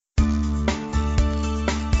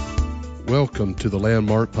Welcome to the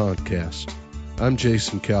Landmark Podcast. I'm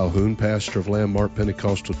Jason Calhoun, pastor of Landmark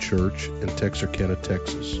Pentecostal Church in Texarkana,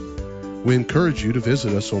 Texas. We encourage you to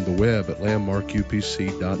visit us on the web at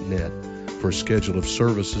landmarkupc.net for a schedule of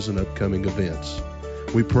services and upcoming events.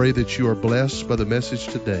 We pray that you are blessed by the message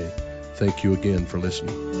today. Thank you again for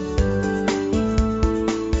listening.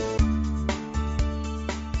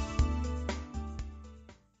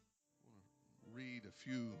 Read a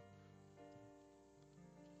few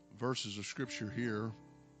verses of scripture here.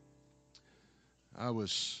 I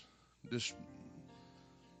was just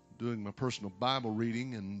doing my personal Bible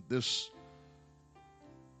reading, and this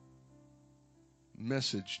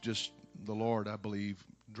message just, the Lord, I believe,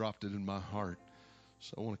 dropped it in my heart.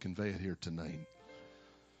 So I want to convey it here tonight.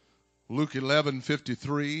 Luke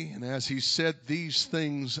 11:53, and as he said these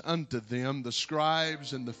things unto them, the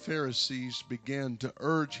scribes and the Pharisees began to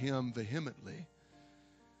urge him vehemently,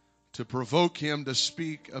 to provoke him to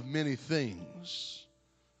speak of many things,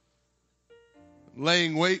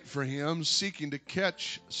 laying wait for him, seeking to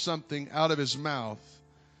catch something out of his mouth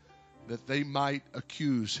that they might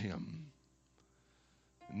accuse him.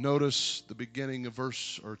 Notice the beginning of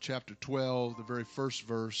chapter 12, the very first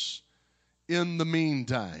verse. In the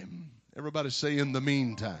meantime, everybody say, in the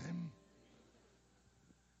meantime,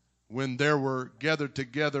 when there were gathered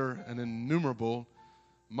together an innumerable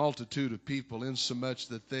multitude of people, insomuch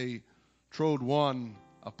that they trode one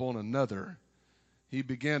upon another, he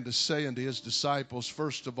began to say unto his disciples,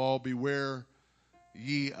 first of all, beware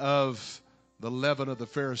ye of the leaven of the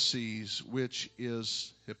Pharisees, which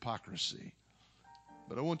is hypocrisy.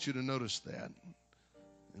 But I want you to notice that.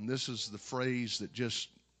 And this is the phrase that just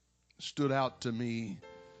stood out to me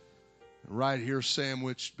right here,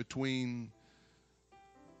 sandwiched between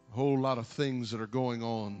a whole lot of things that are going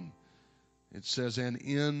on. It says, and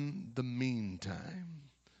in the meantime.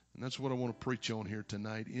 And that's what I want to preach on here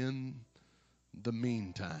tonight. In the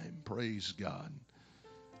meantime. Praise God.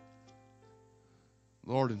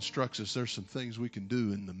 The Lord instructs us there's some things we can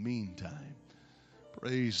do in the meantime.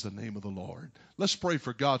 Praise the name of the Lord. Let's pray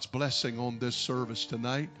for God's blessing on this service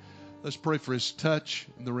tonight. Let's pray for His touch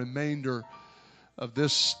in the remainder of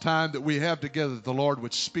this time that we have together, that the Lord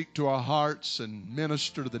would speak to our hearts and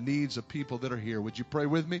minister to the needs of people that are here. Would you pray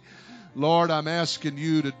with me? Lord, I'm asking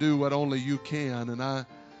you to do what only you can, and I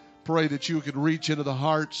pray that you could reach into the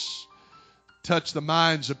hearts, touch the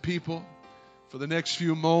minds of people. For the next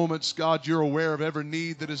few moments, God, you're aware of every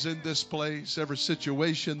need that is in this place, every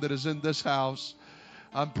situation that is in this house.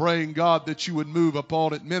 I'm praying, God, that you would move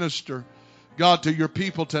upon it, minister, God, to your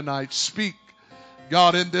people tonight. Speak,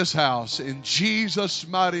 God, in this house, in Jesus'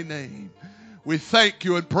 mighty name. We thank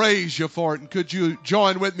you and praise you for it. And could you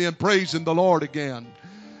join with me in praising the Lord again?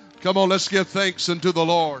 Come on, let's give thanks unto the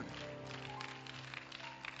Lord.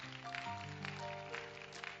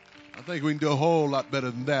 I think we can do a whole lot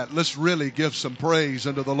better than that. Let's really give some praise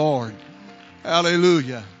unto the Lord.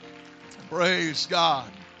 Hallelujah. Praise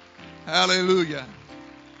God. Hallelujah.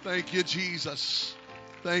 Thank you, Jesus.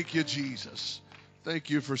 Thank you, Jesus.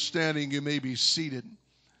 Thank you for standing. You may be seated.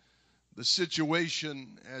 The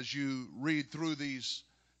situation as you read through these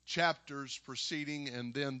chapters preceding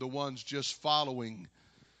and then the ones just following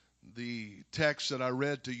the text that I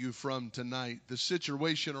read to you from tonight, the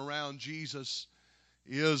situation around Jesus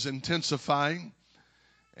is intensifying.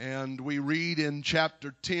 And we read in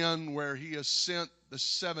chapter 10 where he has sent the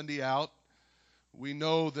 70 out. We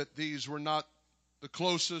know that these were not the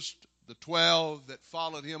closest, the 12 that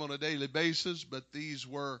followed him on a daily basis, but these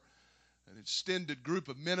were an extended group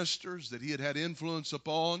of ministers that he had had influence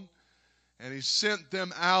upon. And he sent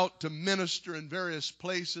them out to minister in various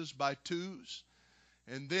places by twos.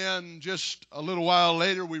 And then just a little while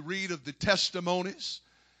later, we read of the testimonies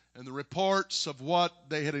and the reports of what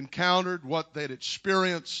they had encountered, what they had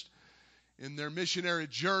experienced in their missionary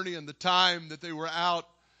journey and the time that they were out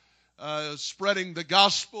spreading the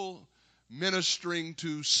gospel, ministering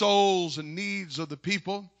to souls and needs of the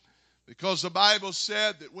people. Because the Bible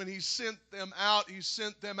said that when he sent them out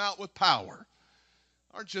with power.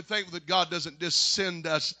 Aren't you thankful that God doesn't just send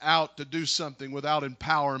us out to do something without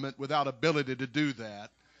empowerment, without ability to do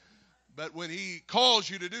that? But when he calls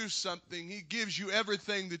you to do something, he gives you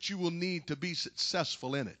everything that you will need to be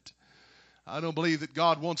successful in it. I don't believe that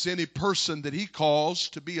God wants any person that he calls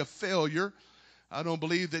to be a failure. I don't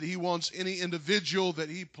believe that he wants any individual that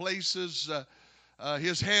he places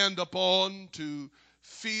his hand upon to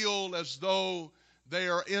feel as though they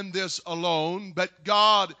are in this alone. But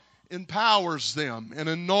God empowers them and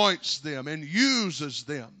anoints them and uses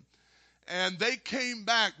them. And they came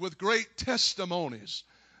back with great testimonies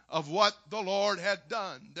of what the Lord had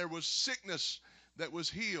done. There was sickness that was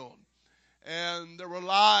healed. and there were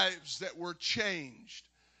lives that were changed.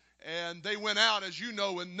 And they went out, as you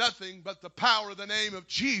know, in nothing but the power of the name of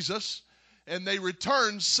Jesus. And they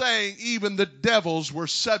returned saying, even the devils were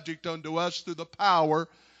subject unto us through the power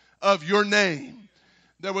of your name.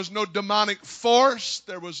 There was no demonic force.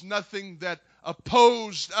 There was nothing that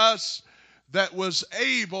opposed us that was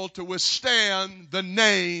able to withstand the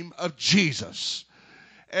name of Jesus.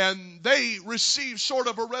 And they received sort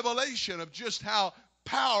of a revelation of just how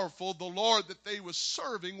powerful the Lord that they were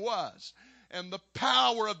serving was. And the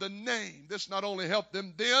power of the name. This not only helped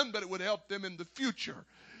them then, but it would help them in the future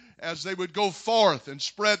as they would go forth and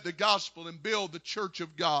spread the gospel and build the church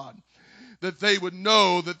of God. That they would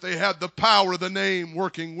know that they had the power of the name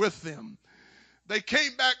working with them. They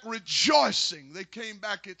came back rejoicing. They came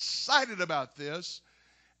back excited about this.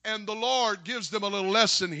 And the Lord gives them a little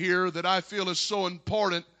lesson here that I feel is so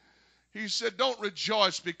important. He said, don't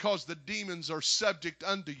rejoice because the demons are subject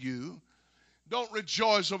unto you. Don't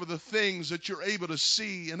rejoice over the things that you're able to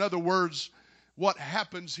see. In other words, what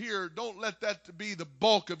happens here, don't let that be the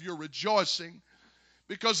bulk of your rejoicing.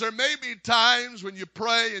 Because there may be times when you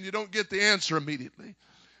pray and you don't get the answer immediately.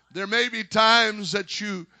 There may be times that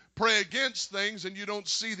you pray against things and you don't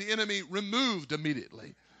see the enemy removed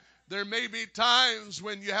immediately. There may be times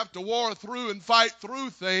when you have to war through and fight through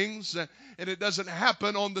things and it doesn't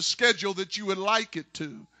happen on the schedule that you would like it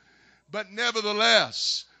to. But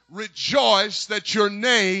nevertheless, rejoice that your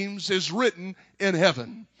names is written in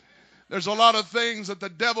heaven. There's a lot of things that the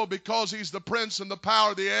devil, because he's the prince and the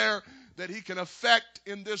power of the air, that he can affect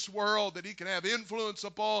in this world, that he can have influence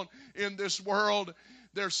upon in this world.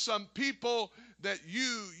 There's some people that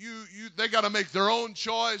they got to make their own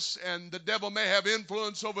choice, and the devil may have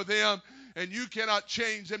influence over them, and you cannot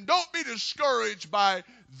change them. Don't be discouraged by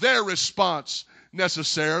their response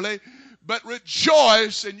necessarily, but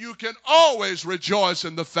rejoice, and you can always rejoice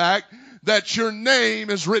in the fact that your name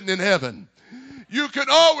is written in heaven. You can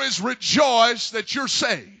always rejoice that you're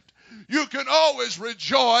saved. You can always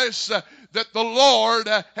rejoice that the Lord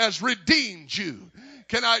has redeemed you.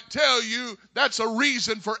 Can I tell you, that's a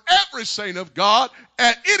reason for every saint of God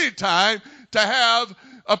at any time to have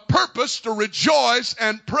a purpose to rejoice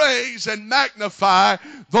and praise and magnify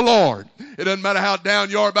the Lord. It doesn't matter how down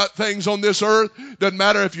you are about things on this earth. Doesn't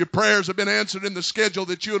matter if your prayers have been answered in the schedule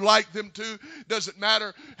that you would like them to. Doesn't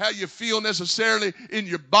matter how you feel necessarily in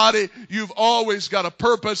your body. You've always got a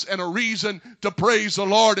purpose and a reason to praise the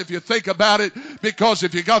Lord if you think about it. Because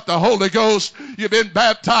if you got the Holy Ghost, you've been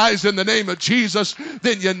baptized in the name of Jesus,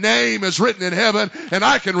 then your name is written in heaven, and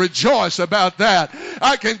I can rejoice about that.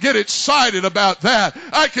 I can get excited about that.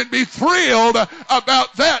 I can be thrilled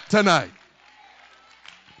about that tonight.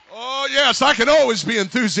 Oh, yes, I can always be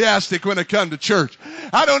enthusiastic when I come to church.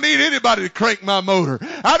 I don't need anybody to crank my motor.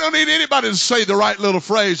 I don't need anybody to say the right little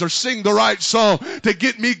phrase or sing the right song to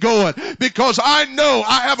get me going, because I know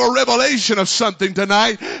I have a revelation of something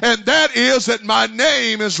tonight, and that is that my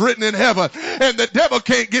name is written in heaven, and the devil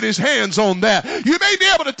can't get his hands on that. You may be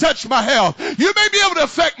able to touch my health. You may be able to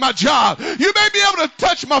affect my job. You may be able to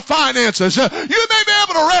touch my finances. You may be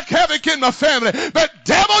able to wreak havoc in my family, but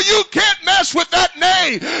devil, you can't mess with that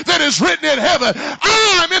name that is written in heaven.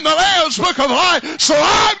 I'm in the Lamb's Book of Life, so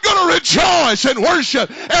I'm going to rejoice and worship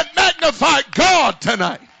and magnify God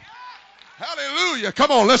tonight. Hallelujah.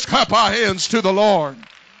 Come on, let's clap our hands to the Lord.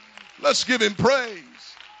 Let's give him praise.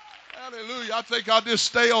 Hallelujah. I think I'll just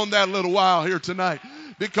stay on that a little while here tonight,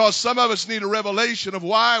 because some of us need a revelation of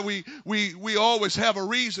why we always have a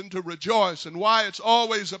reason to rejoice and why it's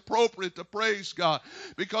always appropriate to praise God.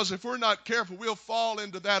 Because if we're not careful, we'll fall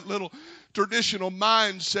into that little traditional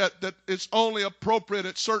mindset that it's only appropriate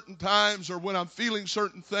at certain times, or when I'm feeling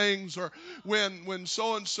certain things, or when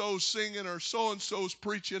so-and-so's singing or so-and-so's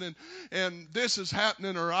preaching and this is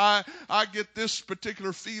happening, or I get this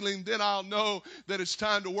particular feeling, then I'll know that it's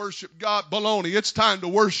time to worship God. Baloney. It's time to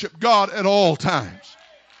worship God at all times.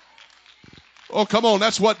 Oh, come on.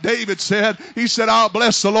 That's what David said. He said, I'll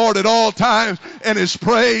bless the Lord at all times, and his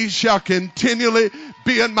praise shall continually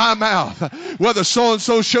be in my mouth. Whether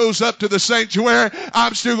so-and-so shows up to the sanctuary,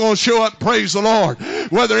 I'm still going to show up and praise the Lord.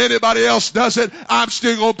 Whether anybody else does it, I'm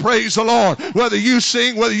still going to praise the Lord. Whether you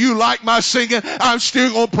sing, whether you like my singing, I'm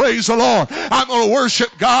still going to praise the Lord. I'm going to worship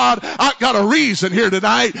God. I've got a reason here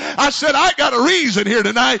tonight. I said, I got a reason here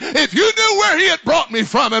tonight. If you knew where he had brought me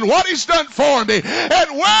from and what he's done for me and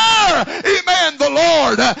where, amen, the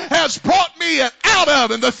Lord has brought me out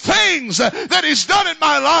of, and the things that he's done in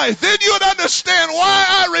my life, then you would understand why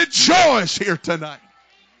I rejoice here tonight.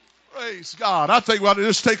 Praise God. I think we ought to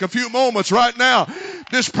just take a few moments right now.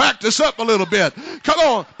 Just practice up a little bit. Come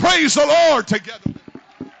on. Praise the Lord together.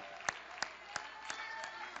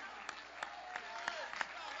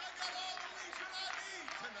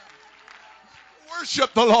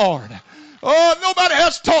 worship the Lord. Oh, nobody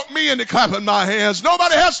has talked me into clapping my hands.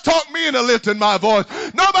 Nobody has talked me into lifting my voice.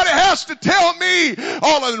 Nobody has to tell me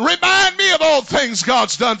remind me of all things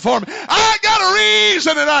God's done for me. I got a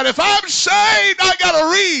reason tonight. If I'm saved, I got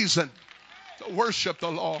a reason to worship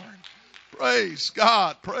the Lord. Praise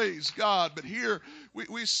God, praise God. But here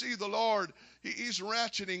we see the Lord, he's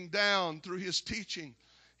ratcheting down through his teaching.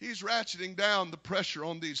 He's ratcheting down the pressure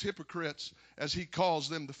on these hypocrites, as he calls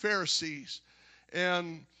them, the Pharisees.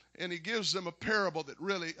 And he gives them a parable that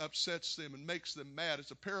really upsets them and makes them mad.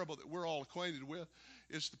 It's a parable that we're all acquainted with.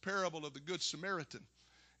 It's the parable of the Good Samaritan.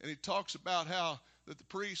 And he talks about how that the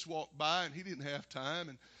priest walked by and he didn't have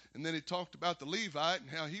time. And then he talked about the Levite and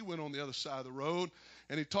how he went on the other side of the road.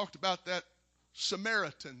 And he talked about that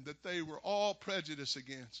Samaritan that they were all prejudiced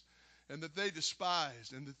against and that they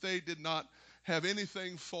despised and that they did not have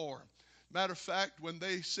anything for. Matter of fact, when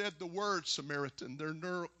they said the word Samaritan,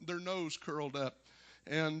 their nose curled up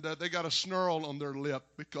and they got a snarl on their lip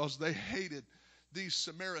because they hated these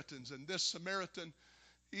Samaritans. And this Samaritan,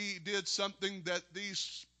 he did something that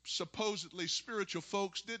these supposedly spiritual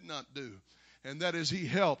folks did not do. And that is he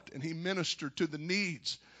helped and he ministered to the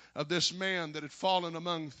needs of this man that had fallen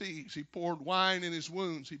among thieves. He poured wine in his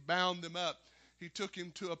wounds. He bound them up. He took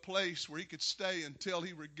him to a place where he could stay until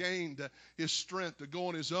he regained his strength to go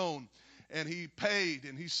on his own. And he paid.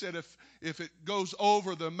 And he said, if it goes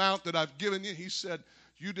over the amount that I've given you, he said,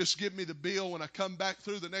 you just give me the bill when I come back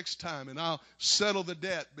through the next time, and I'll settle the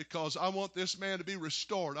debt because I want this man to be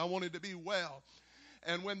restored. I want him to be well.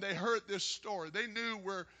 And when they heard this story, they knew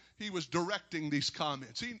where he was directing these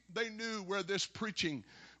comments. They knew where this preaching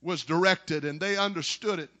was directed, and they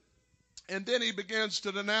understood it. And then he begins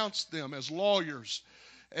to denounce them as lawyers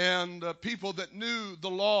and people that knew the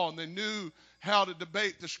law and they knew how to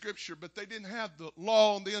debate the Scripture, but they didn't have the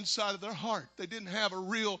law on the inside of their heart. They didn't have a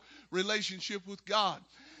real relationship with God.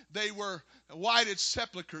 They were whited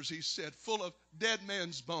sepulchres, he said, full of dead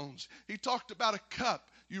men's bones. He talked about a cup.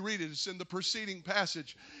 You read it, it's in the preceding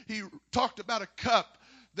passage. He talked about a cup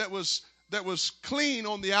that was clean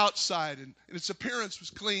on the outside and its appearance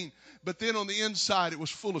was clean, but then on the inside it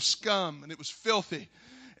was full of scum and it was filthy.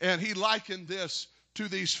 And he likened this to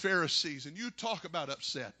these Pharisees. And you talk about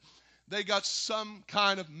upset. They got some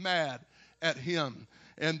kind of mad at him.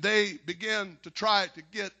 And they began to try to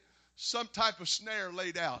get some type of snare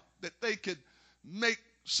laid out that they could make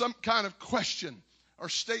some kind of question or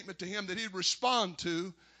statement to him that he'd respond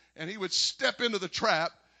to, and he would step into the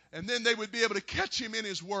trap, and then they would be able to catch him in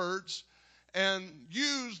his words and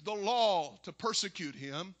use the law to persecute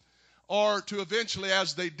him, or to eventually,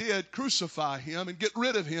 as they did, crucify him and get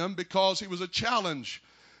rid of him because he was a challenge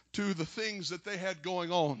to the things that they had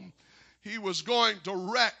going on. He was going to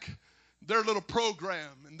wreck their little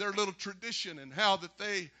program and their little tradition and how that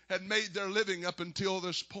they had made their living up until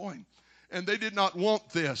this point. And they did not want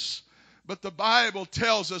this. But the Bible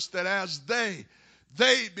tells us that as they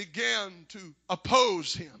began to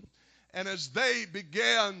oppose him, and as they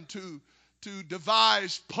began to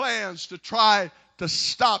devise plans to try to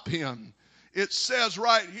stop him, it says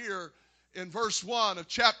right here in verse 1 of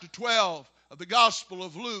chapter 12 of the Gospel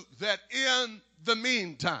of Luke that in the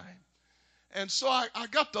meantime. And so I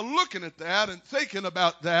got to looking at that and thinking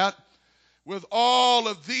about that with all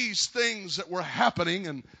of these things that were happening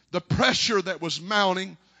and the pressure that was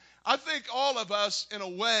mounting. I think all of us in a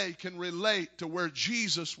way can relate to where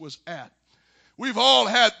Jesus was at. We've all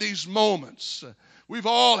had these moments. We've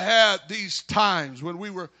all had these times when we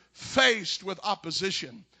were faced with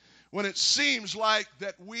opposition, when it seems like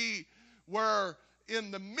that we were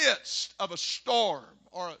in the midst of a storm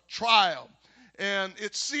or a trial. And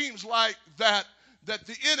it seems like that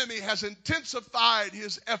the enemy has intensified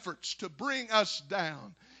his efforts to bring us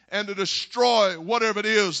down and to destroy whatever it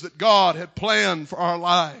is that God had planned for our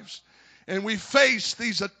lives. And we face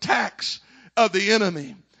these attacks of the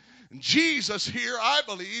enemy. And Jesus here, I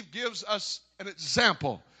believe, gives us an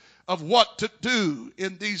example of what to do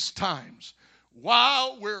in these times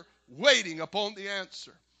while we're waiting upon the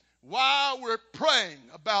answer, while we're praying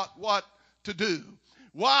about what to do,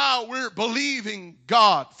 while we're believing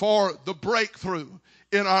God for the breakthrough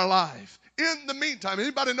in our life. In the meantime,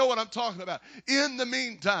 anybody know what I'm talking about? In the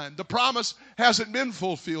meantime, the promise hasn't been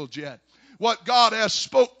fulfilled yet. What God has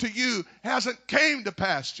spoke to you hasn't came to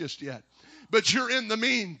pass just yet. But you're in the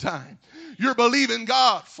meantime. You're believing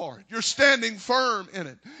God for it. You're standing firm in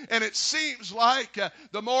it. And it seems like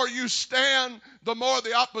the more you stand, the more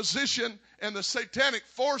the opposition and the satanic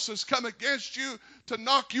forces come against you to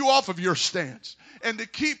knock you off of your stance and to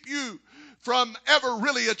keep you from ever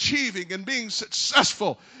really achieving and being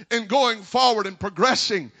successful in going forward and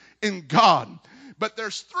progressing in God. But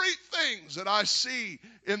there's three things that I see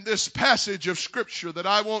in this passage of Scripture that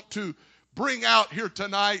I want to bring out here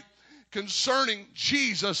tonight concerning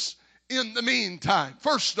Jesus in the meantime.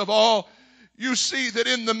 First of all, you see that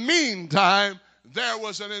in the meantime, there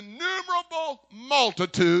was an innumerable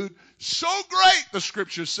multitude, so great, the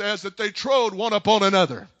Scripture says, that they trode one upon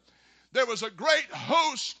another. There was a great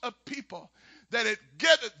host of people that had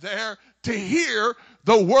gathered there to hear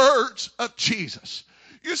the words of Jesus.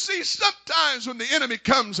 You see, sometimes when the enemy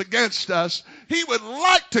comes against us, he would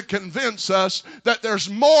like to convince us that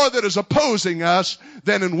there's more that is opposing us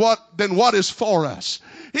than what is for us.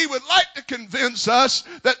 He would like to convince us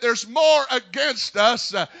that there's more against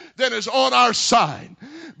us than is on our side.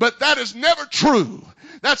 But that is never true.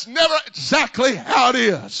 That's never exactly how it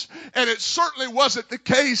is. And it certainly wasn't the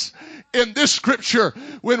case in this scripture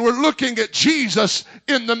when we're looking at Jesus.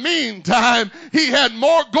 In the meantime, he had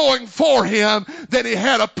more going for him than he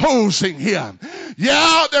had opposing him.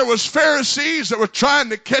 Yeah, there was Pharisees that were trying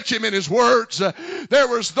to catch him in his words. There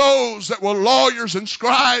was those that were lawyers and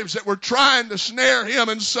scribes that were trying to snare him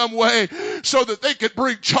in some way so that they could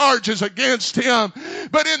bring charges against him.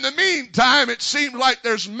 But in the meantime, it seemed like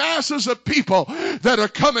there's masses of people that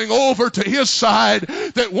are coming over to his side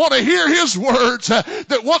that want to hear his words,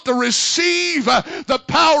 that want to receive the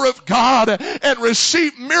power of God and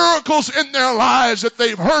receive miracles in their lives that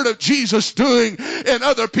they've heard of Jesus doing in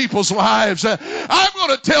other people's lives. I'm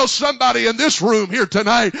going to tell somebody in this room here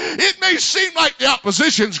tonight, it may seem like the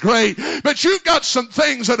opposition's great, but you've got some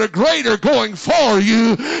things that are greater going for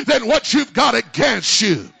you than what you've got against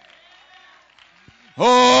you.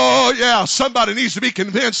 Oh, yeah, somebody needs to be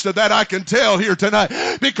convinced of that, I can tell here tonight,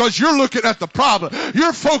 because you're looking at the problem.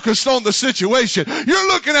 You're focused on the situation. You're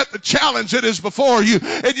looking at the challenge that is before you,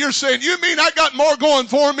 and you're saying, you mean I got more going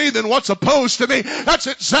for me than what's opposed to me? That's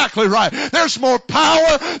exactly right. There's more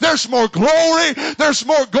power. There's more glory. There's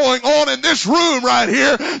more going on in this room right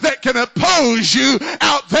here that can oppose you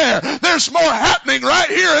out there. There's more happening right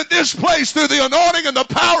here in this place through the anointing and the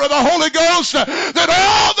power of the Holy Ghost that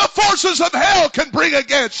all the forces of hell can bring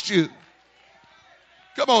against you.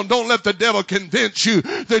 Come on, don't let the devil convince you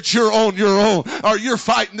that you're on your own or you're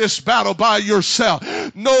fighting this battle by yourself.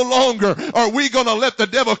 No longer are we going to let the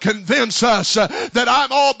devil convince us that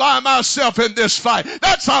I'm all by myself in this fight.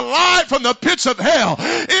 That's a lie from the pits of hell.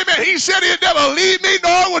 Amen. He said he'd never leave me,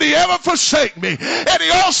 nor would he ever forsake me. And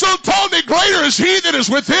he also told me, greater is he that is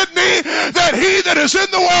within me than he that is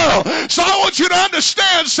in the world. So I want you to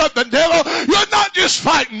understand something, devil. You're not just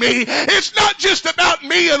fighting me. It's not just about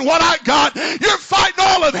me and what I got. You're fighting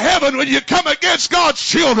all of heaven when you come against God's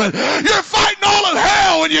children. You're fighting all of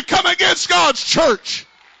hell when you come against God's church.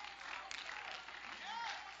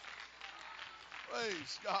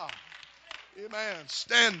 Praise God. Amen.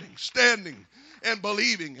 Standing and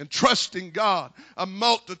believing and trusting God. A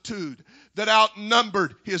multitude that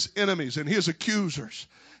outnumbered his enemies and his accusers.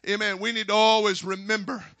 Amen. We need to always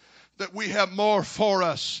remember that we have more for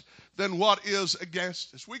us than what is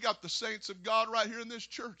against us. We got the saints of God right here in this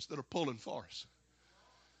church that are pulling for us.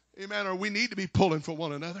 Amen. Or we need to be pulling for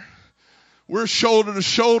one another. We're shoulder to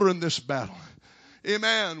shoulder in this battle.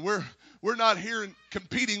 Amen. We're not here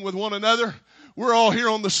competing with one another. We're all here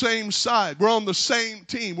on the same side. We're on the same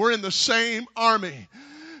team. We're in the same army.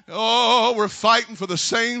 Oh, we're fighting for the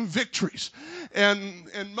same victories. And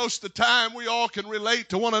most of the time, we all can relate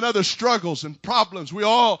to one another's struggles and problems. We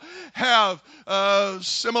all have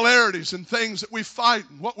similarities and things that we fight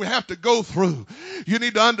and what we have to go through. You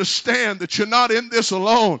need to understand that you're not in this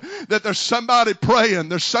alone, that there's somebody praying.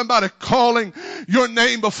 There's somebody calling your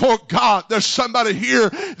name before God. There's somebody here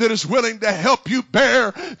that is willing to help you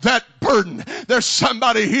bear that burden. There's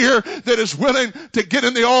somebody here that is willing to get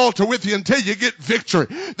in the altar with you until you get victory.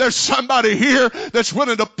 There's somebody here that's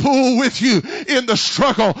willing to pull with you in the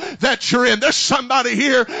struggle that you're in. There's somebody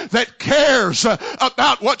here that cares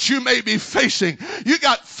about what you may be facing. You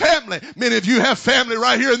got family. Many of you have family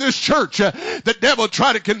right here in this church. The devil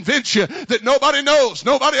try to convince you that nobody knows,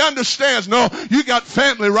 nobody understands. No, you got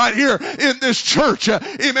family right here in this church,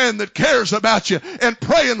 amen, that cares about you and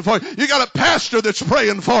praying for you. You got a pastor that's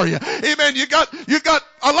praying for you. Amen. You got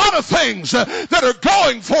a lot of things that are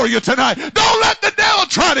going for you tonight. Don't let the devil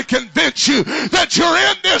try to convince you that you're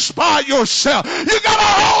in this by yourself. You got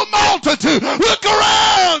a whole multitude. Look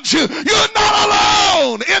around you. You're not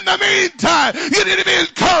alone. In the meantime, you need to be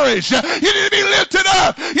encouraged. You need to be lifted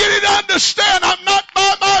up. You need to understand I'm not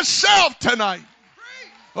by myself tonight.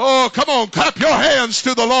 Oh, come on. Clap your hands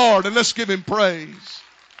to the Lord and let's give him praise.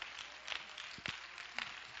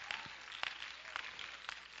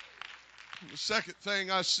 The second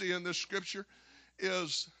thing I see in this scripture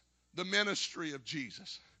is the ministry of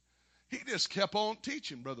Jesus. He just kept on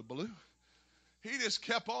teaching, Brother Ballou. He just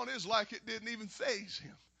kept on. It's like it didn't even faze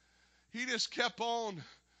him. He just kept on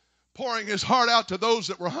pouring his heart out to those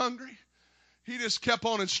that were hungry. He just kept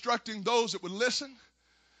on instructing those that would listen.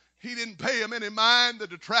 He didn't pay him any mind, the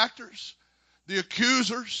detractors, the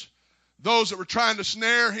accusers, those that were trying to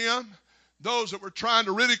snare him, those that were trying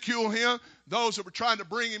to ridicule him, those that were trying to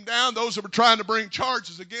bring him down, those that were trying to bring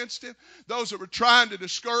charges against him, those that were trying to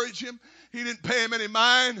discourage him. He didn't pay him any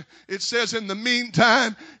mind. It says in the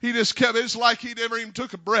meantime, he just kept, it's like he never even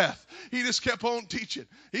took a breath. He just kept on teaching.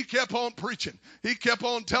 He kept on preaching. He kept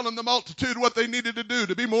on telling the multitude what they needed to do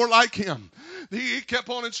to be more like him. He kept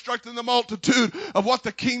on instructing the multitude of what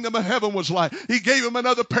the kingdom of heaven was like. He gave them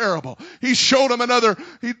another parable. He showed them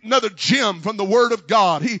another gem from the Word of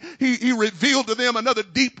God. He revealed to them another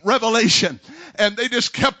deep revelation. And they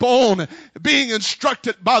just kept on being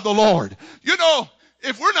instructed by the Lord. You know,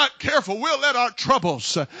 if we're not careful, we'll let our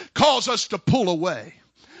troubles cause us to pull away.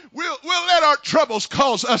 We'll let our troubles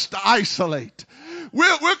cause us to isolate.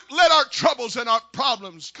 We'll let our troubles and our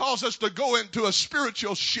problems cause us to go into a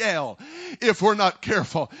spiritual shell if we're not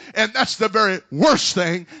careful. And that's the very worst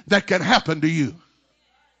thing that can happen to you.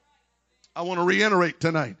 I want to reiterate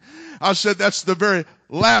tonight. I said that's the very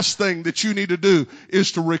last thing that you need to do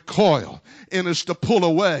is to recoil and is to pull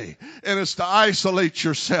away and is to isolate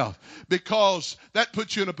yourself, because that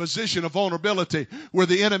puts you in a position of vulnerability where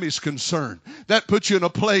the enemy's concerned. That puts you in a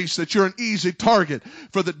place that you're an easy target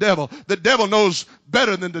for the devil. The devil knows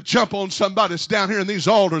better than to jump on somebody that's down here in these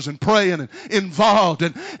altars and praying and involved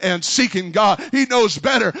and seeking God. He knows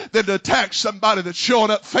better than to attack somebody that's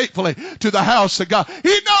showing up faithfully to the house of God.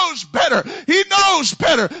 He knows better. He knows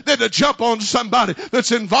better than to jump on somebody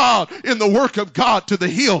that's involved in the work of God to the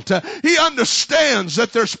hilt. He understands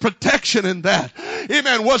that there's protection in that.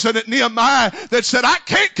 Amen. Wasn't it Nehemiah that said, I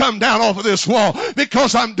can't come down off of this wall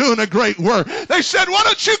because I'm doing a great work? They said, why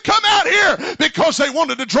don't you come out here? Because they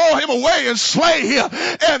wanted to draw him away and slay him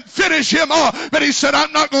and finish him off. But he said,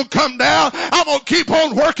 I'm not going to come down. I'm going to keep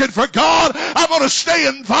on working for God. I'm going to stay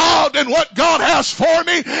involved in what God has for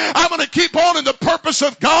me. I'm going to keep on in the purpose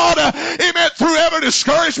of God. Amen. Through every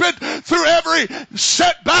discouragement, through every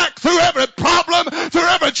setback, through every problem, through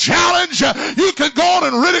every challenge. You can go on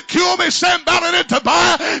and ridicule me, Sanballat and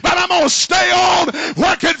Tobiah, but I'm going to stay on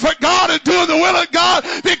working for God and doing the will of God,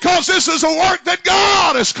 because this is a work that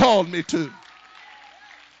God has called me to.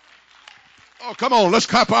 Oh, come on, let's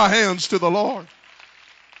clap our hands to the Lord.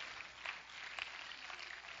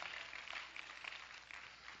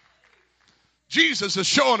 Jesus is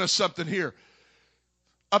showing us something here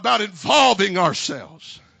about involving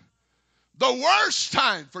ourselves. The worst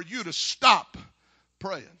time for you to stop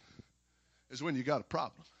praying is when you got a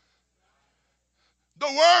problem. The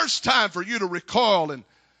worst time for you to recoil and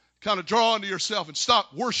kind of draw into yourself and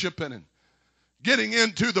stop worshiping and getting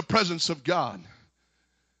into the presence of God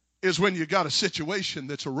is when you got a situation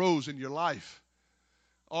that's arose in your life,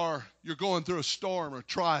 or you're going through a storm or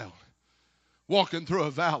trial, walking through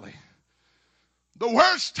a valley. The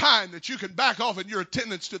worst time that you can back off in your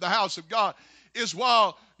attendance to the house of God is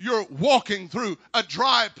while you're walking through a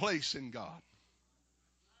dry place in God.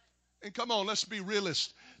 And come on, let's be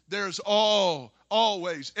realists. There's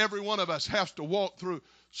always, every one of us has to walk through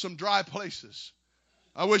some dry places.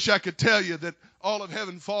 I wish I could tell you that all of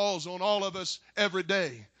heaven falls on all of us every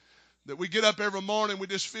day. That we get up every morning, we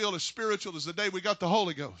just feel as spiritual as the day we got the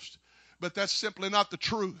Holy Ghost. But that's simply not the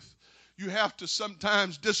truth. You have to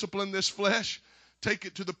sometimes discipline this flesh. Take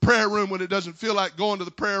it to the prayer room when it doesn't feel like going to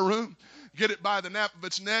the prayer room. Get it by the nape of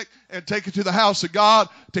its neck and take it to the house of God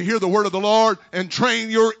to hear the word of the Lord, and train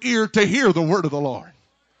your ear to hear the word of the Lord.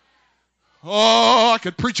 Oh, I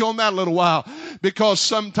could preach on that a little while, because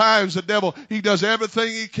sometimes the devil, he does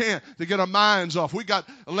everything he can to get our minds off. We got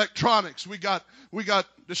electronics. We got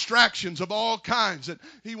distractions of all kinds that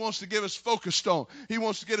he wants to get us focused on. He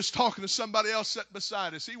wants to get us talking to somebody else sitting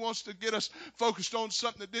beside us. He wants to get us focused on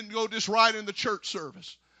something that didn't go just right in the church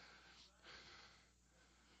service.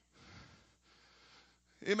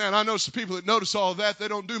 Amen. I know some people that notice all that. They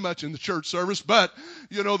don't do much in the church service, but,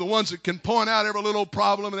 you know, the ones that can point out every little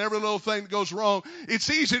problem and every little thing that goes wrong, it's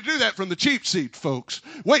easy to do that from the cheap seat, folks.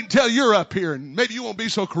 Wait until you're up here and maybe you won't be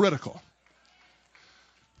so critical.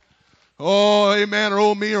 Oh, amen, or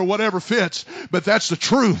oh me, or whatever fits. But that's the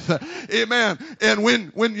truth. Amen. And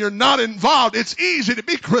when you're not involved, it's easy to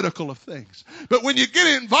be critical of things. But when you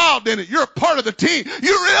get involved in it, you're a part of the team.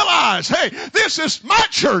 You realize, hey, this is my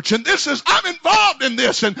church, and I'm involved in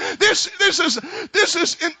this, and this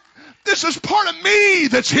is part of me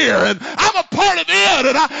that's here, and I'm a part of it,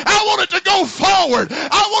 and I want it to go forward.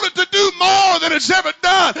 I want it to do more than it's ever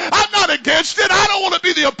done. I'm not against it. I don't want to be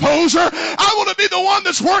be the opposer. I want to be the one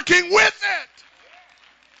that's working with it.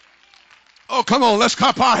 Oh, come on, let's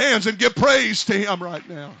clap our hands and give praise to him right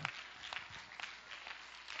now.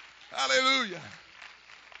 Hallelujah.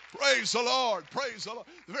 Praise the Lord. Praise the Lord.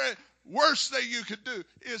 The very worst thing you could do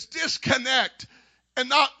is disconnect and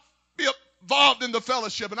not be involved in the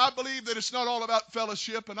fellowship. And I believe that it's not all about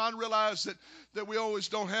fellowship. And I realize that we always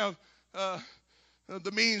don't have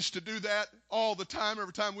the means to do that all the time,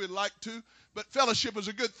 every time we'd like to. But fellowship is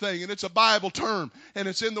a good thing, and it's a Bible term, and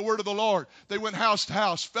it's in the Word of the Lord. They went house to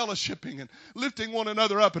house, fellowshipping and lifting one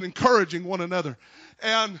another up and encouraging one another.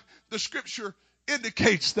 And the Scripture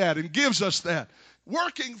indicates that and gives us that.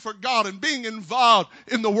 Working for God and being involved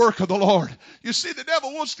in the work of the Lord. You see, the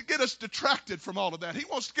devil wants to get us detracted from all of that. He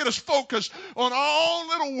wants to get us focused on our own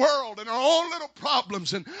little world and our own little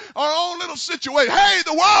problems and our own little situation. Hey,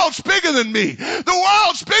 the world's bigger than me. The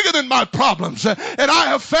world's bigger than my problems. And I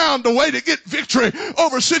have found a way to get victory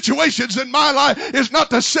over situations in my life is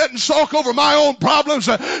not to sit and sulk over my own problems,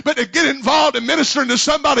 but to get involved in ministering to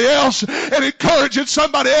somebody else and encouraging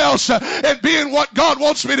somebody else and being what God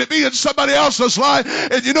wants me to be in somebody else's life.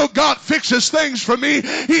 And you know, God fixes things for me.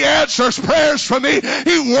 He answers prayers for me.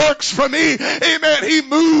 He works for me. Amen. He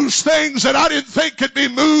moves things that I didn't think could be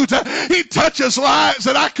moved. He touches lives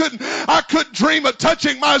that I couldn't dream of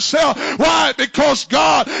touching myself. Why? Because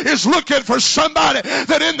God is looking for somebody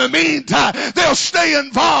that in the meantime, they'll stay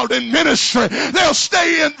involved in ministry. They'll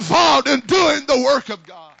stay involved in doing the work of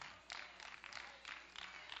God.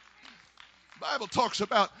 The Bible talks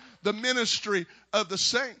about the ministry of the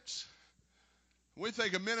saints. When we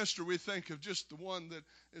think of ministry, we think of just the one that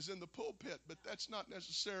is in the pulpit, but that's not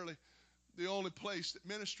necessarily the only place that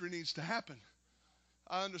ministry needs to happen.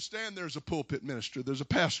 I understand there's a pulpit ministry, there's a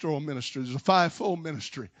pastoral ministry, there's a fivefold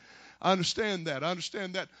ministry. I understand that. I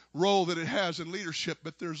understand that role that it has in leadership,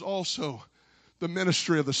 but there's also the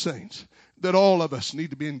ministry of the saints that all of us need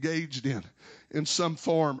to be engaged in some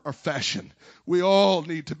form or fashion. We all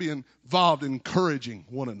need to be involved in encouraging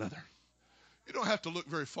one another. You don't have to look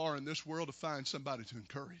very far in this world to find somebody to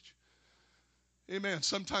encourage. Amen.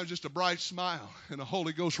 Sometimes just a bright smile and a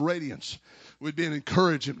Holy Ghost radiance would be an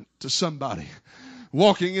encouragement to somebody.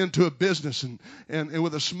 Walking into a business and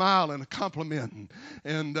with a smile and a compliment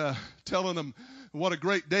and telling them what a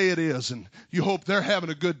great day it is, and you hope they're having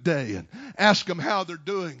a good day, and ask them how they're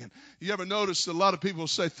doing. And you ever notice that a lot of people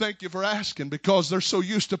say thank you for asking because they're so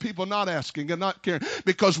used to people not asking and not caring,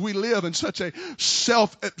 because we live in such a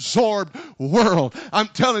self-absorbed world. I'm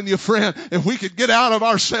telling you, friend, if we could get out of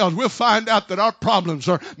ourselves, we'll find out that our problems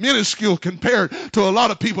are minuscule compared to a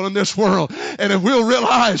lot of people in this world. And if we'll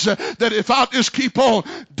realize that if I'll just keep on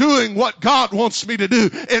doing what God wants me to do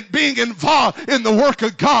and being involved in the work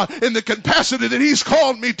of God in the capacity that He's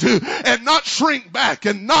called me to, and not shrink back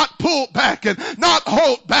and not pull back and not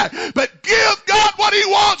hold back, but give God what He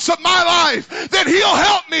wants of my life, then He'll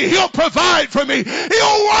help me. He'll provide for me.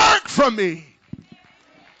 He'll work for me.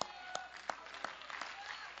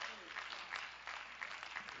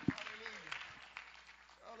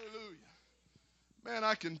 Hallelujah. Man,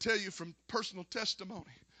 I can tell you from personal testimony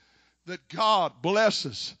that God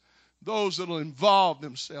blesses those that will involve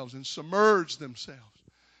themselves and submerge themselves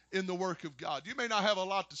in the work of God. You may not have a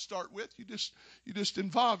lot to start with. You just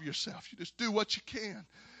involve yourself. You just do what you can.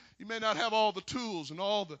 You may not have all the tools and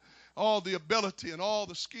all the ability and all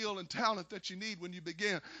the skill and talent that you need when you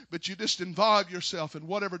begin, but you just involve yourself in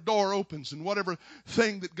whatever door opens and whatever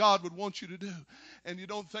thing that God would want you to do. And you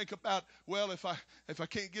don't think about, well, if I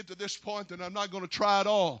can't get to this point, then I'm not going to try at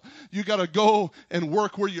all. You got to go and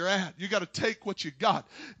work where you're at. You got to take what you got.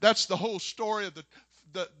 That's the whole story of the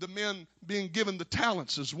men being given the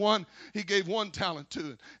talents. As one, he gave 1 talent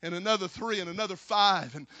to it, and another 3, and another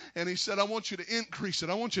 5. And he said, I want you to increase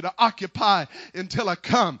it. I want you to occupy until I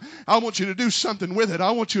come. I want you to do something with it.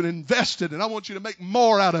 I want you to invest it, and I want you to make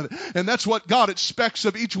more out of it. And that's what God expects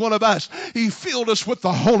of each one of us. He filled us with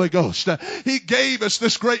the Holy Ghost. He gave us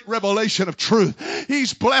this great revelation of truth.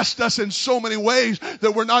 He's blessed us in so many ways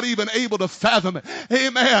that we're not even able to fathom it.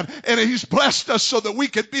 Amen. And He's blessed us so that we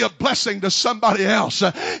could be a blessing to somebody else.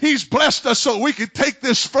 He's blessed us so we can take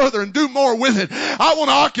this further and do more with it. I want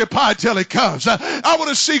to occupy till He comes. I want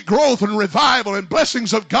to see growth and revival and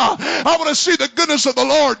blessings of God. I want to see the goodness of the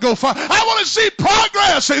Lord go far. I want to see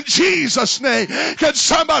progress in Jesus' name. Can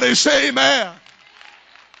somebody say amen?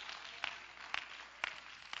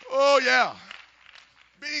 Oh, yeah.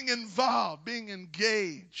 Being involved, being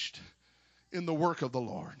engaged in the work of the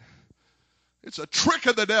Lord. It's a trick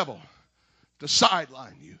of the devil to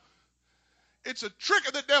sideline you. It's a trick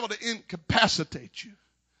of the devil to incapacitate you.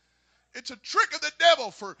 It's a trick of the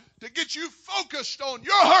devil to get you focused on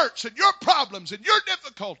your hurts and your problems and your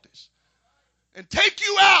difficulties and take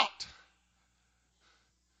you out.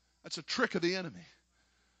 That's a trick of the enemy.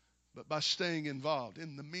 But by staying involved,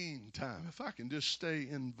 in the meantime, if I can just stay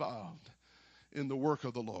involved in the work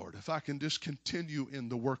of the Lord, if I can just continue in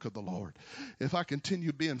the work of the Lord, if I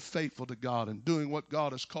continue being faithful to God and doing what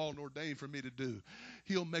God has called and ordained for me to do,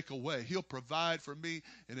 He'll make a way. He'll provide for me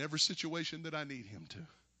in every situation that I need Him to.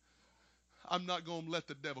 I'm not going to let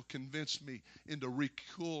the devil convince me into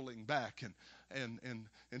recoiling back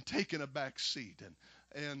and taking a back seat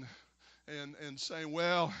and saying,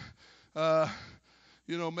 well,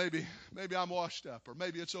 maybe I'm washed up, or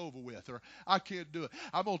maybe it's over with, or I can't do it.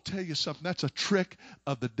 I'm going to tell you something. That's a trick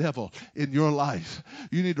of the devil in your life.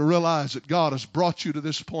 You need to realize that God has brought you to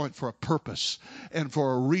this point for a purpose and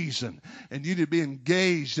for a reason. And you need to be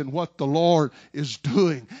engaged in what the Lord is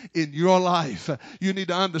doing in your life. You need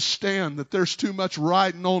to understand that there's too much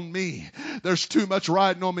riding on me. There's too much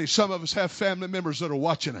riding on me. Some of us have family members that are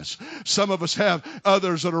watching us. Some of us have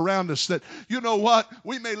others that are around us that, you know what,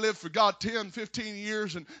 we may live for God 10, 15 years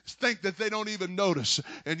and think that they don't even notice.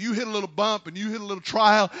 And you hit a little bump and you hit a little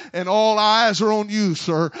trial and all eyes are on you,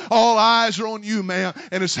 sir. All eyes are on you, ma'am.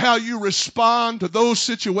 And it's how you respond to those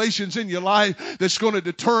situations in your life that's going to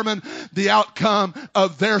determine the outcome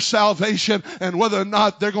of their salvation and whether or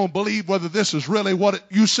not they're going to believe whether this is really what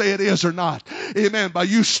you say it is or not. Amen. By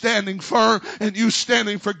you standing firm and you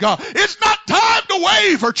standing for God. It's not time to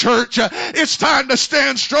waver, church. It's time to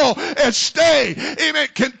stand strong and stay. Amen.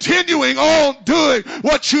 Continuing on doing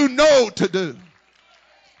what you know to do.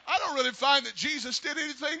 I don't really find that Jesus did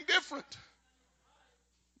anything different.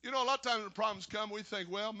 You know, a lot of times when the problems come, we think,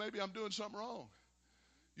 well, maybe I'm doing something wrong.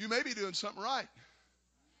 You may be doing something right.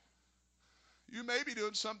 You may be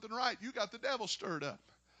doing something right. You got the devil stirred up.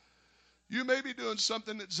 You may be doing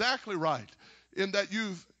something exactly right in that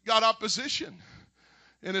you've got opposition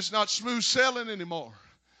and it's not smooth sailing anymore.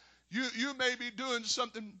 You may be doing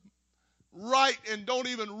something right and don't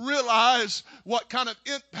even realize what kind of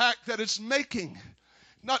impact that it's making.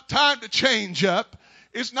 Not time to change up.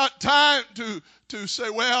 It's not time to say,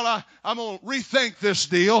 well, I'm going to rethink this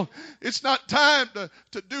deal. It's not time to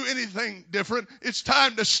do anything different. It's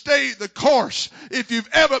time to stay the course. If you've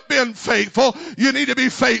ever been faithful, you need to be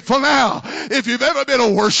faithful now. If you've ever been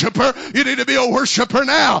a worshiper, you need to be a worshiper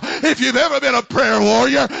now. If you've ever been a prayer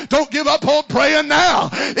warrior, don't give up on praying now.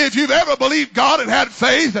 If you've ever believed God and had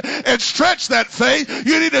faith and stretched that faith,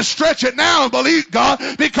 you need to stretch it now and believe God,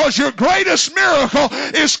 because your greatest miracle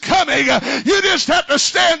is coming. You just have to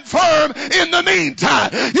stand firm in the meantime.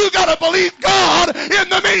 You got to believe God in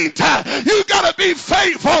the meantime. You got to be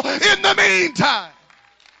faithful in the meantime.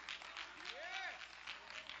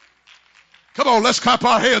 Come on, let's clap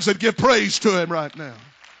our hands and give praise to Him right now.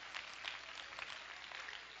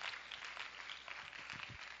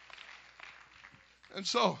 And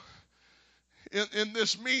so, in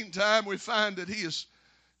this meantime, we find that he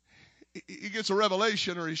gets a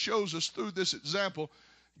revelation, or he shows us through this example,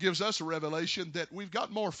 gives us a revelation that we've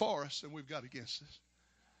got more for us than we've got against us.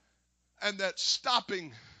 And that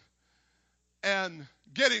stopping and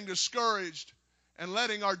getting discouraged and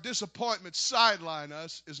letting our disappointment sideline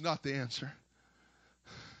us is not the answer.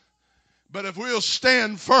 But if we'll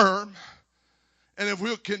stand firm and if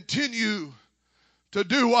we'll continue to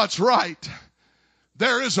do what's right,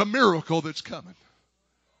 there is a miracle that's coming.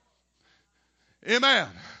 Amen.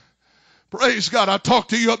 Praise God. I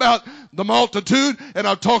talked to you about the multitude and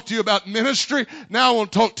I've talked to you about ministry. Now I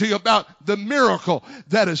want to talk to you about the miracle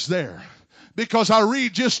that is there. Because I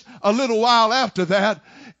read just a little while after that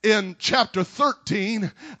in chapter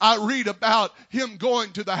 13, I read about him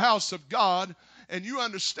going to the house of God. And you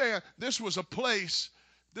understand, this was a place,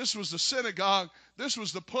 this was the synagogue, this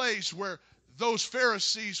was the place where those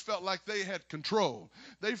Pharisees felt like they had control.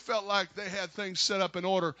 They felt like they had things set up in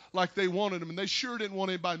order like they wanted them, and they sure didn't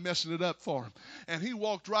want anybody messing it up for them. And he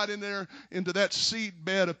walked right in there into that seed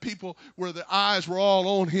bed of people where the eyes were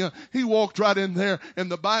all on him. He walked right in there,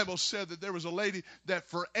 and the Bible said that there was a lady that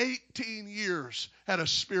for 18 years had a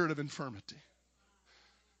spirit of infirmity.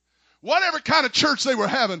 Whatever kind of church they were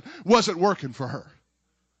having wasn't working for her.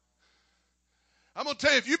 I'm going to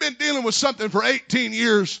tell you, if you've been dealing with something for 18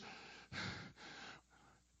 years,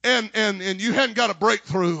 and you hadn't got a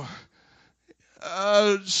breakthrough,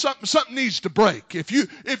 something needs to break. If you've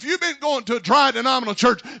been going to a dry denominational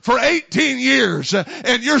church for 18 years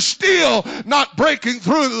and you're still not breaking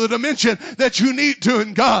through the dimension that you need to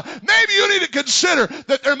in God, maybe you need to consider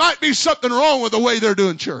that there might be something wrong with the way they're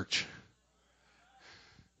doing church.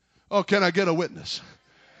 Oh, can I get a witness?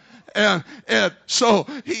 And so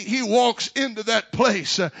he walks into that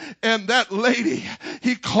place, and that lady,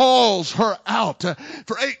 he calls her out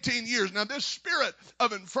for 18 years. Now, this spirit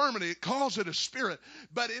of infirmity, it calls it a spirit,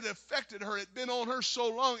 but it affected her. It had been on her so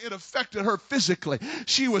long, it affected her physically.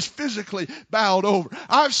 She was physically bowed over.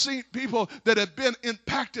 I've seen people that have been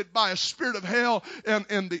impacted by a spirit of hell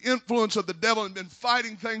and the influence of the devil and been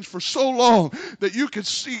fighting things for so long that you could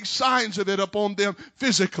see signs of it upon them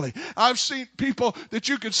physically. I've seen people that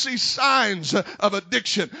you could see signs of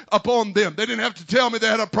addiction upon them. They didn't have to tell me they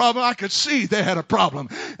had a problem. I could see they had a problem.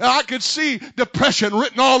 I could see depression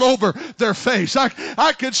written all over their face.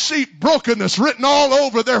 I could see brokenness written all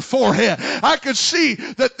over their forehead. I could see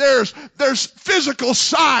that there's physical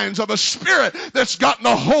signs of a spirit that's gotten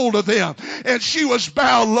a hold of them. And she was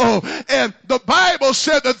bowed low. And the Bible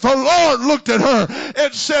said that the Lord looked at her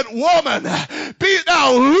and said, "Woman, be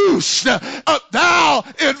thou loosed of thou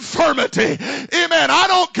infirmity." Amen. I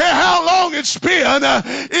don't care how long it's been.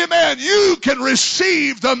 Amen. You can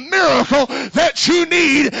receive the miracle that you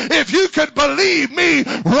need if you could believe me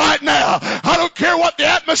right now. I don't care what the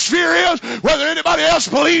atmosphere is, whether anybody else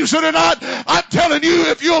believes it or not. I'm telling you,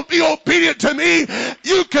 if you'll be obedient to me,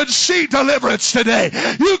 you can see deliverance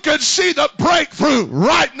today. You can see the breakthrough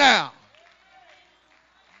right now.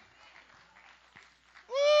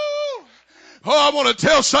 Oh, I want to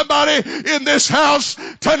tell somebody in this house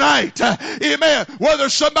tonight, amen, whether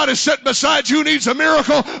somebody sitting beside you needs a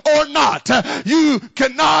miracle or not, you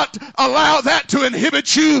cannot allow that to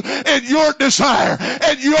inhibit you in your desire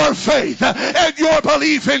and your faith and your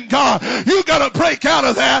belief in God. You got to break out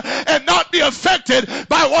of that and not be affected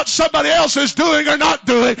by what somebody else is doing or not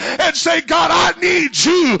doing and say, "God, I need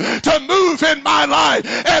you to move in my life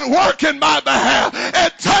and work in my behalf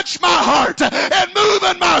and touch my heart and move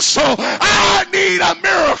in my soul. I need a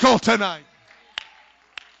miracle tonight."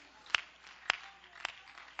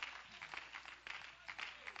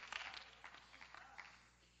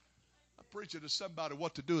 I'm preaching to somebody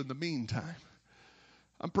what to do in the meantime.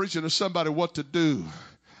 I'm preaching to somebody what to do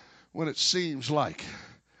when it seems like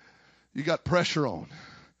you got pressure on.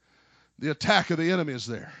 The attack of the enemy is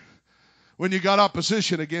there. When you got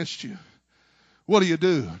opposition against you, what do?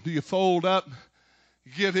 Do you fold up,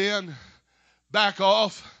 give in, back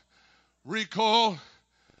off, recoil,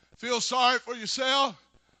 feel sorry for yourself,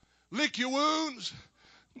 lick your wounds?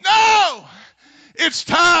 No! It's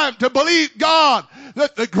time to believe God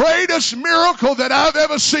that the greatest miracle that I've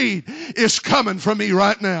ever seen is coming from me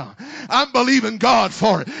right now. I'm believing God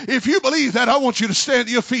for it. If you believe that, I want you to stand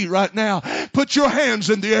to your feet right now. Put your hands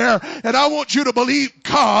in the air, and I want you to believe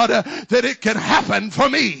God that it can happen for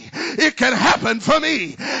me. It can happen for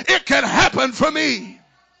me. It can happen for me.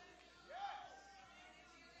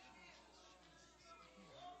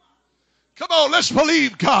 Come on, let's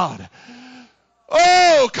believe God.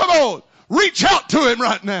 Oh, come on. Reach out to him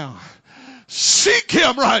right now. Seek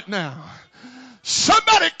him right now.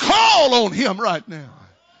 Somebody call on him right now.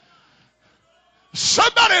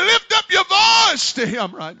 Somebody lift up your voice to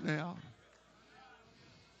him right now.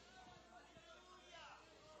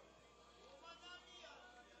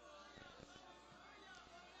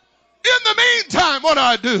 In the meantime, what do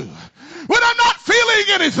I do? When I'm not feeling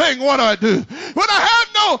anything, what do I do? When I have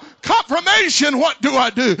no confirmation, what do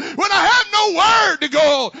I do? When I have no word to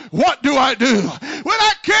go, what do I do? When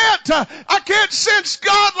I can't sense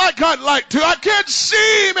God like I'd like to. I can't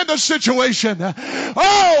see him in the situation.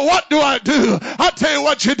 Oh, what do I do? I tell you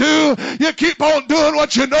what you do. You keep on doing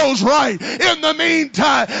what you know's right. In the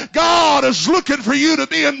meantime, God is looking for you to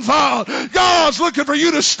be involved. God's looking for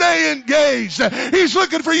you to stay engaged. He's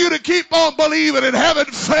looking for you to keep on believing and having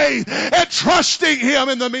faith and trusting him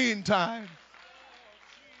in the meantime.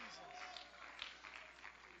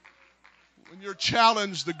 When you're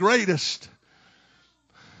challenged the greatest,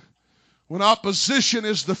 when opposition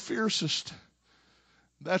is the fiercest,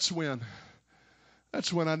 that's when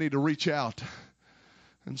I need to reach out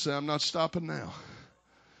and say, I'm not stopping now.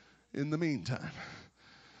 In the meantime,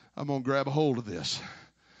 I'm going to grab a hold of this.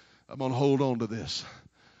 I'm going to hold on to this.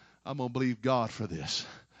 I'm going to believe God for this.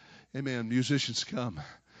 Amen. Musicians, come.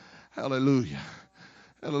 Hallelujah.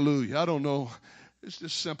 Hallelujah. I don't know. It's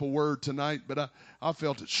just a simple word tonight, but I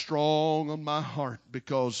felt it strong on my heart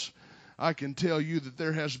because I can tell you that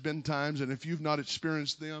there has been times, and if you've not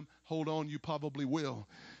experienced them, hold on, you probably will,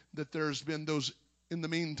 that there's been those in the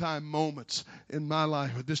meantime moments in my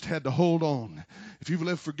life I just had to hold on. If you've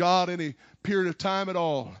lived for God any period of time at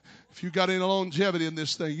all, if you've got any longevity in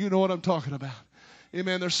this thing, you know what I'm talking about.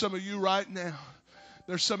 Amen. There's some of you right now.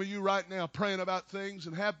 There's some of you right now praying about things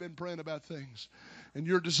and have been praying about things. and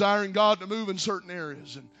you're desiring God to move in certain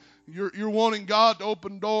areas, and you're wanting God to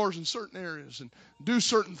open doors in certain areas and do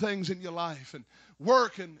certain things in your life and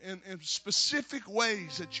work in specific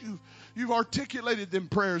ways that you've articulated them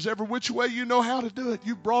prayers. Every which way you know how to do it,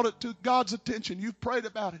 you've brought it to God's attention. You've prayed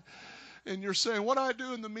about it. And you're saying, what do I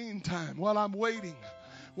do in the meantime while I'm waiting?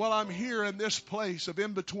 While I'm here in this place of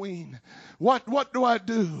in-between, what do I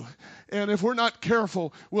do? And if we're not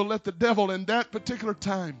careful, we'll let the devil in that particular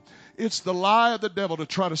time. It's the lie of the devil to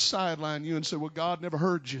try to sideline you and say, well, God never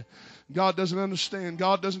heard you. God doesn't understand.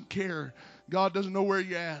 God doesn't care. God doesn't know where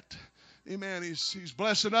you're at. Amen. He's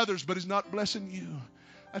blessing others, but he's not blessing you.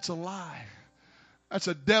 That's a lie. That's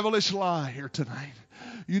a devilish lie here tonight.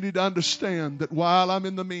 You need to understand that while I'm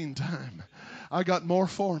in the meantime, I got more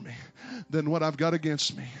for me than what I've got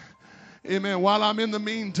against me. Amen. While I'm in the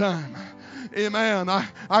meantime, amen,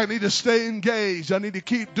 I need to stay engaged. I need to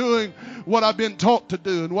keep doing what I've been taught to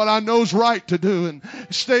do and what I know is right to do, and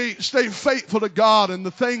stay faithful to God and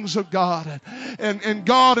the things of God. And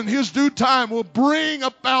God in His due time will bring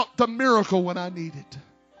about the miracle when I need it.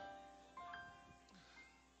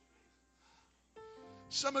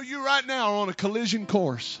 Some of you right now are on a collision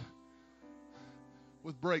course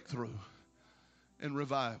with breakthrough and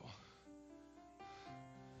revival.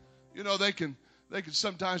 You know, they can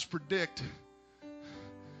sometimes predict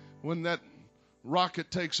when that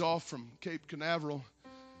rocket takes off from Cape Canaveral.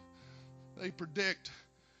 They predict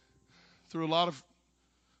through a lot of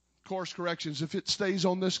course corrections, if it stays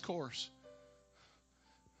on this course,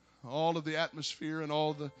 all of the atmosphere and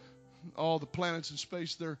all the planets in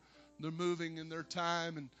space, they're moving in their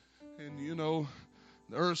time, and you know,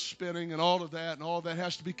 the earth's spinning and all of that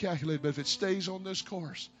has to be calculated. But if it stays on this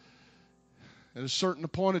course, at a certain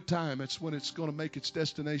appointed time, it's when it's going to make its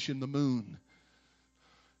destination, the moon.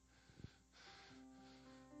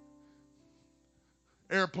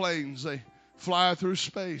 Airplanes, they fly through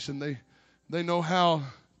space, and they know how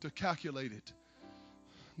to calculate it.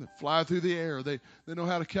 They fly through the air. They know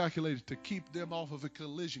how to calculate it to keep them off of a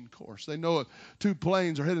collision course. They know if two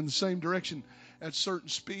planes are heading in the same direction at certain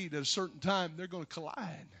speed at a certain time, they're going to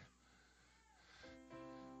collide.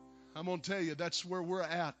 I'm going to tell you, that's where we're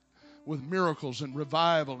at with miracles and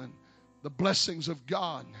revival and the blessings of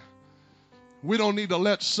God. We don't need to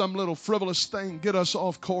let some little frivolous thing get us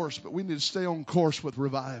off course, but we need to stay on course with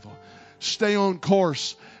revival. Stay on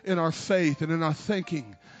course in our faith and in our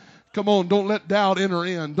thinking. Come on, don't let doubt enter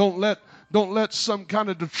in. Don't let some kind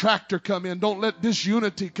of detractor come in. Don't let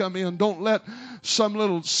disunity come in. Don't let some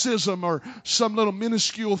little schism or some little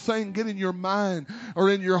minuscule thing get in your mind or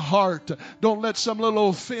in your heart. Don't let some little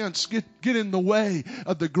offense get in the way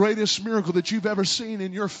of the greatest miracle that you've ever seen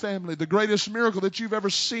in your family, the greatest miracle that you've ever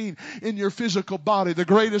seen in your physical body, the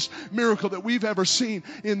greatest miracle that we've ever seen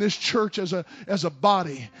in this church as a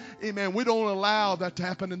body. Amen. We don't allow that to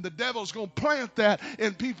happen, and the devil's going to plant that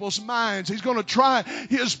in people's minds. He's going to try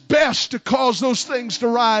his best to cause those things to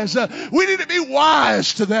rise up. We need to be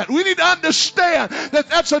wise to that. We need to understand that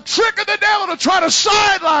that's a trick of the devil to try to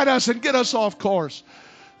sideline us and get us off course,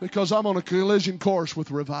 because I'm on a collision course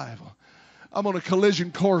with revival. I'm on a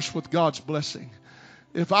collision course with God's blessing.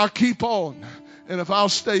 If I keep on, and if I'll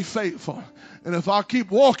stay faithful, and if I'll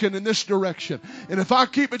keep walking in this direction, and if I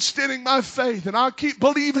keep extending my faith, and I'll keep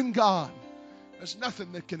believing God, there's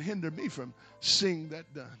nothing that can hinder me from seeing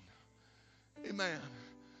that done. Amen.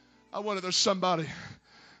 I wonder there's somebody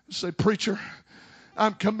who say, preacher,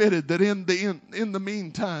 I'm committed that in the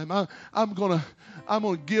meantime, I'm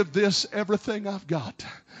gonna give this everything I've got.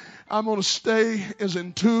 I'm going to stay as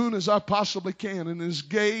in tune as I possibly can and as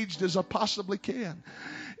engaged as I possibly can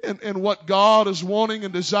in what God is wanting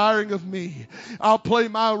and desiring of me. I'll play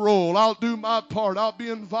my role. I'll do my part. I'll be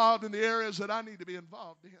involved in the areas that I need to be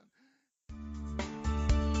involved in.